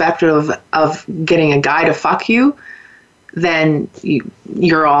the perspective of getting a guy to fuck you, then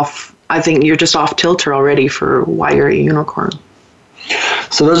you're off. I think you're just off kilter already for why you're a unicorn.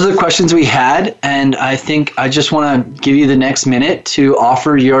 So those are the questions we had, and I think I just want to give you the next minute to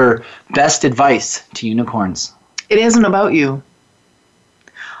offer your best advice to unicorns. It isn't about you.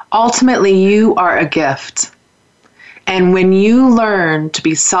 Ultimately, you are a gift. And when you learn to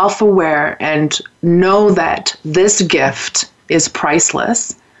be self-aware and know that this gift is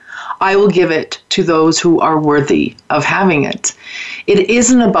priceless, I will give it to those who are worthy of having it. It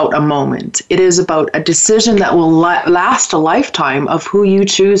isn't about a moment. It is about a decision that will last a lifetime of who you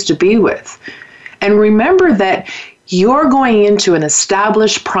choose to be with. And remember that you're going into an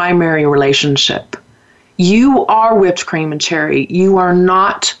established primary relationship. You are whipped cream and cherry. You are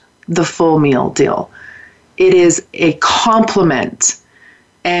not the full meal deal. It is a complement.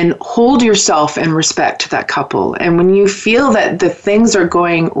 And hold yourself in respect to that couple. And when you feel that the things are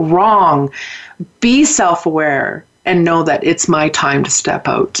going wrong, be self-aware and know that it's my time to step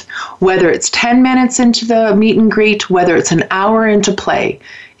out. Whether it's 10 minutes into the meet and greet, whether it's an hour into play,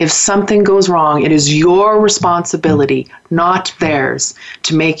 if something goes wrong, it is your responsibility, not theirs,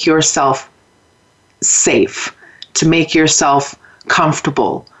 to make yourself safe, to make yourself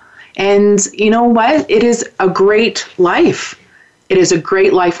comfortable. And you know what? It is a great life. It is a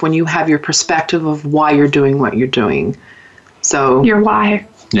great life when you have your perspective of why you're doing what you're doing. So your why.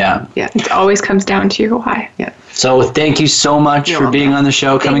 Yeah. It always comes down to your why. Yeah. So thank you so much for being on the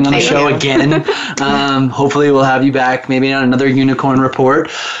show, coming on the show again. Hopefully we'll have you back, maybe on another Unicorn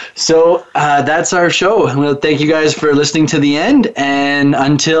Report. So that's our show. We'll thank you guys for listening to the end. And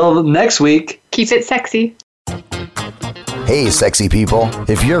until next week, keep it sexy. Hey, sexy people.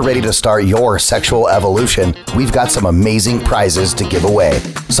 If you're ready to start your sexual evolution, we've got some amazing prizes to give away.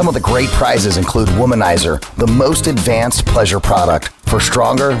 Some of the great prizes include Womanizer, the most advanced pleasure product for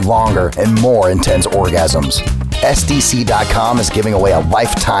stronger, longer, and more intense orgasms. SDC.com is giving away a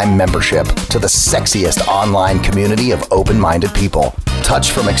lifetime membership to the sexiest online community of open-minded people.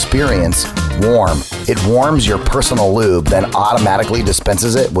 Touch from experience, warm. It warms your personal lube, then automatically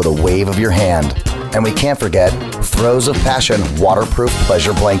dispenses it with a wave of your hand. And we can't forget Throes of Passion waterproof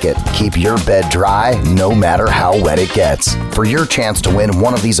pleasure blanket. Keep your bed dry no matter how wet it gets. For your chance to win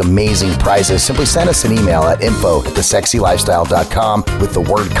one of these amazing prizes, simply send us an email at info@thesexylifestyle.com with the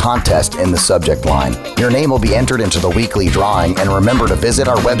word contest in the subject line. Your name will be entered into the weekly drawing, and remember to visit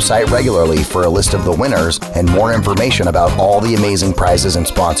our website regularly for a list of the winners and more information about all the amazing prizes and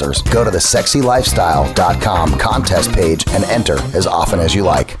sponsors. Go to thesexylifestyle.com contest page and enter as often as you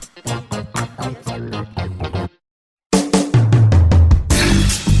like.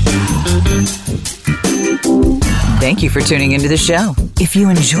 Thank you for tuning into the show. If you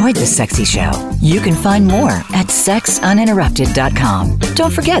enjoyed The Sexy Show, you can find more at sexuninterrupted.com.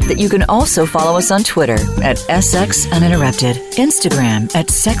 Don't forget that you can also follow us on Twitter at SXUninterrupted, Instagram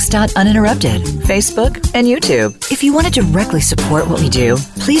at sex.uninterrupted, Facebook, and YouTube. If you want to directly support what we do,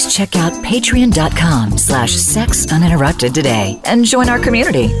 please check out patreon.com/sexuninterrupted today and join our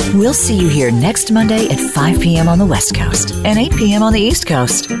community. We'll see you here next Monday at 5 p.m. on the West Coast and 8 p.m. on the East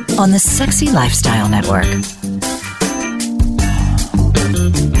Coast on the Sexy Lifestyle Network.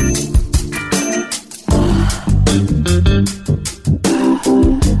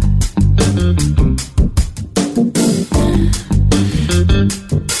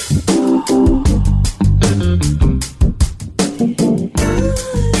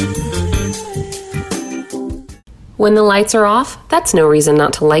 When the lights are off, that's no reason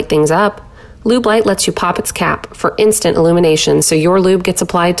not to light things up. Lube Light lets you pop its cap for instant illumination so your lube gets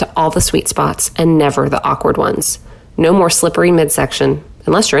applied to all the sweet spots and never the awkward ones. No more slippery midsection,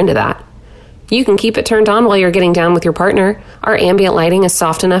 unless you're into that. You can keep it turned on while you're getting down with your partner. Our ambient lighting is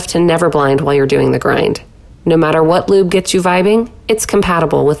soft enough to never blind while you're doing the grind. No matter what lube gets you vibing, it's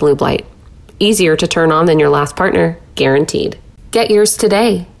compatible with Lube Light. Easier to turn on than your last partner, guaranteed. Get yours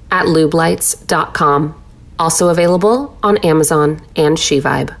today at lubelights.com. Also available on Amazon and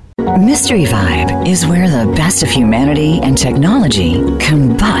SheVibe. Mystery Vibe is where the best of humanity and technology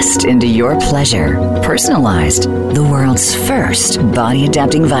combust into your pleasure. Personalized, the world's first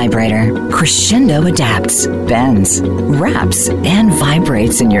body-adapting vibrator. Crescendo adapts, bends, wraps, and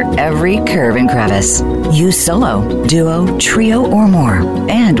vibrates in your every curve and crevice. Use solo, duo, trio, or more.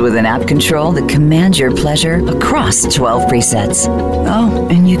 And with an app control that commands your pleasure across 12 presets. Oh,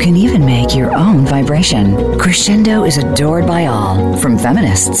 and you can even make your own vibration. Crescendo is adored by all, from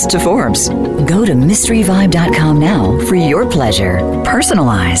feminists to Forbes. Go to mysteryvibe.com now for your pleasure.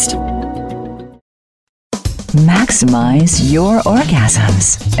 Personalized. Maximize your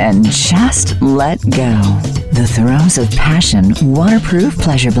orgasms and just let go. The Throes of Passion waterproof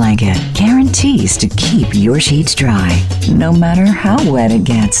pleasure blanket guarantees to keep your sheets dry, no matter how wet it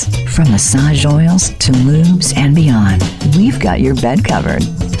gets. From massage oils to lubes and beyond, we've got your bed covered.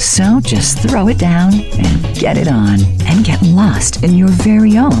 So just throw it down and get it on, and get lost in your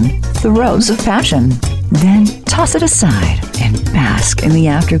very own Throes of Passion. Then toss it aside and bask in the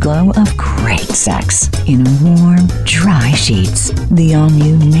afterglow of great sex in warm, dry sheets. The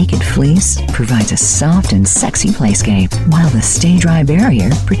all-new Naked Fleece provides a soft and sexy playscape, while the Stay Dry barrier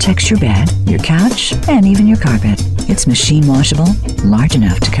protects your bed, your couch, and even your carpet. It's machine washable, large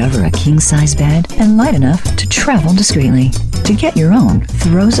enough to cover a king-size bed, and light enough to travel discreetly. To get your own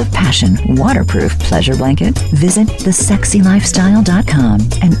Throes of Passion waterproof pleasure blanket, visit thesexylifestyle.com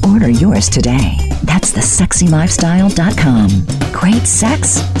and order yours today. That's thesexylifestyle.com. Great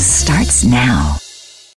sex starts now.